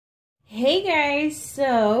Hey guys,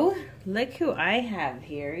 so look who I have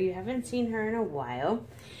here. You haven't seen her in a while,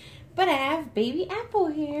 but I have baby Apple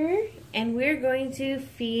here, and we're going to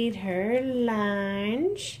feed her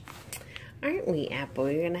lunch. Aren't we,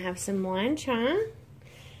 Apple? You're gonna have some lunch, huh?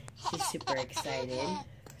 She's super excited.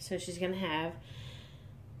 So she's gonna have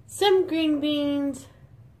some green beans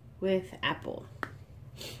with apple.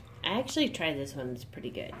 I actually tried this one, it's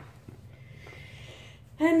pretty good.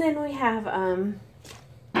 And then we have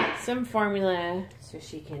some formula so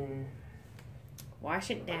she can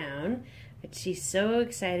wash it down, but she's so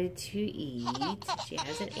excited to eat. She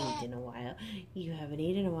hasn't eaten in a while. You haven't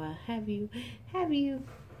eaten in a while, have you? Have you?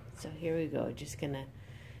 So here we go. Just gonna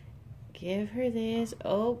give her this.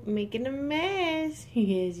 Oh, making a mess.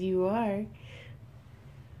 Yes, you are.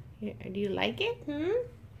 Here, do you like it?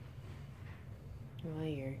 Well,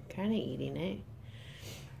 you're kind of eating it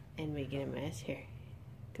and making a mess. Here,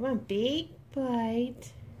 come on, big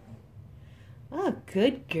bite. Oh,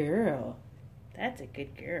 good girl. That's a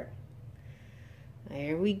good girl.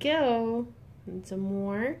 There we go. And some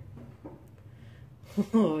more.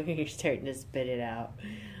 Oh, you're starting to spit it out.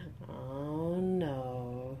 Oh,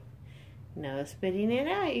 no. No spitting it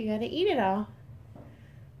out. You gotta eat it all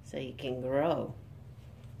so you can grow.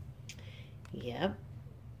 Yep.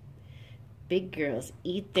 Big girls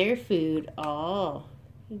eat their food all.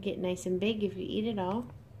 You get nice and big if you eat it all.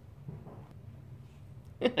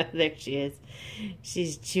 There she is.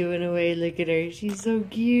 She's chewing away. Look at her. She's so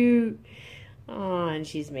cute. Oh, and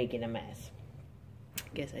she's making a mess.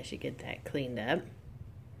 Guess I should get that cleaned up.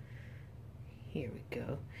 Here we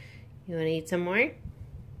go. You want to eat some more?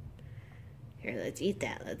 Here, let's eat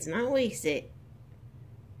that. Let's not waste it.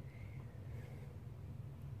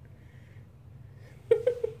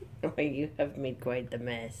 Oh, you have made quite the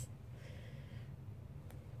mess.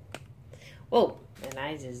 Whoa, and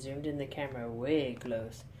I just zoomed in the camera way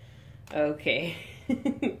close. Okay.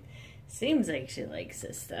 Seems like she likes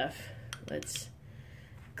this stuff. Let's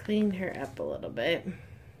clean her up a little bit.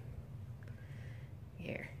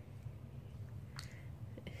 Here.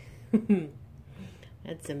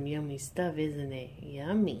 That's some yummy stuff, isn't it?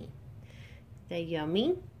 Yummy. Is that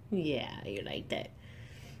yummy? Yeah, you like that.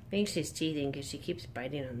 I think she's cheating because she keeps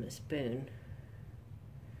biting on the spoon.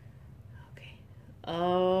 Okay.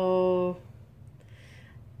 Oh.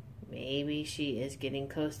 Maybe she is getting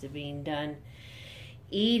close to being done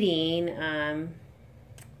eating.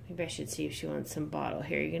 Maybe I should see if she wants some bottle.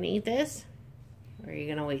 Here, are you going to eat this? Or are you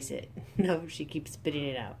going to waste it? No, she keeps spitting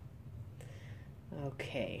it out.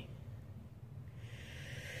 Okay.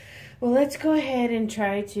 Well, let's go ahead and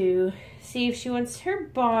try to see if she wants her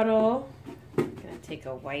bottle. I'm going to take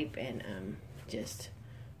a wipe and just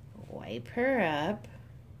wipe her up.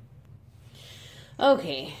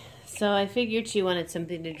 Okay. So I figured she wanted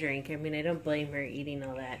something to drink. I mean, I don't blame her eating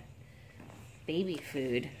all that baby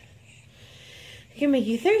food. It can make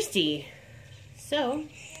you thirsty. So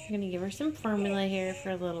I'm going to give her some formula here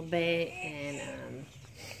for a little bit and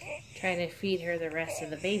try to feed her the rest of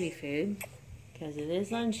the baby food because it is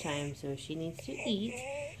lunchtime, so she needs to eat.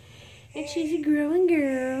 And she's a growing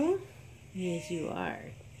girl. Yes, you are.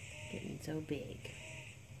 Getting so big.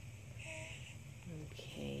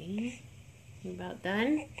 Okay. You about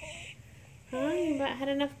done? Huh? You about had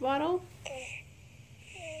enough bottle?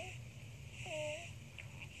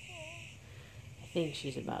 I think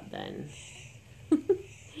she's about done.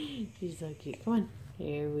 She's so cute. Come on.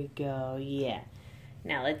 Here we go. Yeah.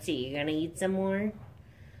 Now let's see. You gonna eat some more?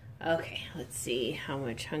 Okay. Let's see how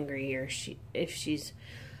much hungrier if she's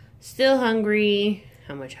still hungry.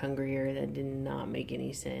 How much hungrier? That did not make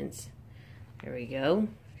any sense. There we go.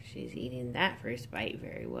 She's eating that first bite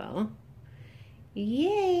very well.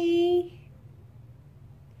 Yay!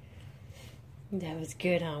 That was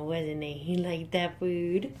good, huh? Wasn't it? You liked that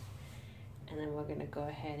food? And then we're gonna go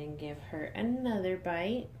ahead and give her another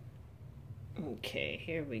bite. Okay,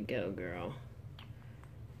 here we go, girl.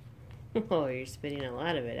 Oh, you're spitting a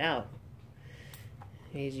lot of it out.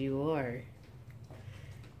 As you are.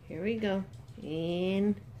 Here we go.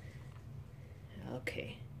 In.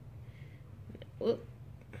 Okay. Whoop.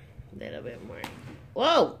 A little bit more.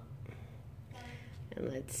 Whoa! And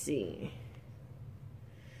let's see.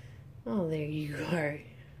 Oh, there you are.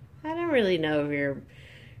 I don't really know if you're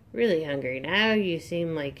really hungry. Now you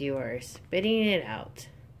seem like you are spitting it out.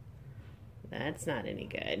 That's not any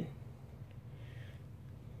good.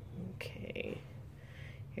 Okay.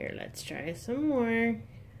 Here, let's try some more.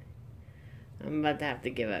 I'm about to have to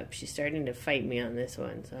give up. She's starting to fight me on this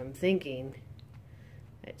one, so I'm thinking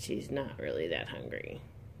that she's not really that hungry.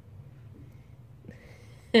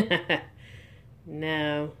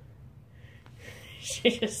 No. She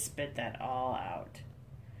just spit that all out.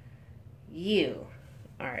 You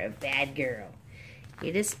are a bad girl.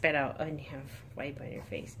 You just spit out, and you have wipe on your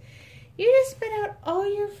face. You just spit out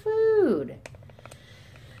all your food.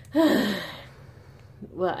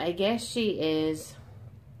 Well, I guess she is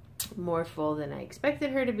more full than I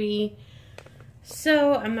expected her to be.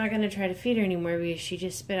 So I'm not going to try to feed her anymore because she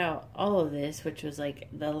just spit out all of this, which was like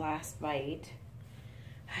the last bite.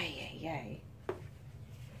 Ay, ay, ay.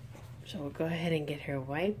 So we'll go ahead and get her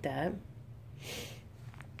wiped up.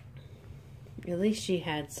 At least she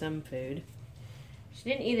had some food. She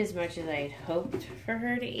didn't eat as much as I had hoped for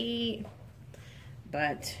her to eat,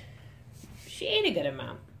 but she ate a good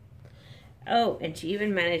amount. Oh, and she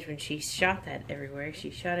even managed, when she shot that everywhere, she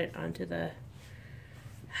shot it onto the...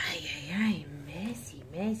 Ay, ay, ay, messy,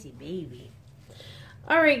 messy baby.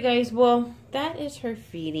 Alright, guys, well, that is her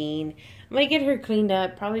feeding. I'm going to get her cleaned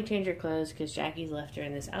up, probably change her clothes, because Jackie's left her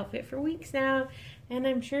in this outfit for weeks now, and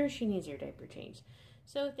I'm sure she needs her diaper changed.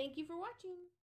 So, thank you for watching.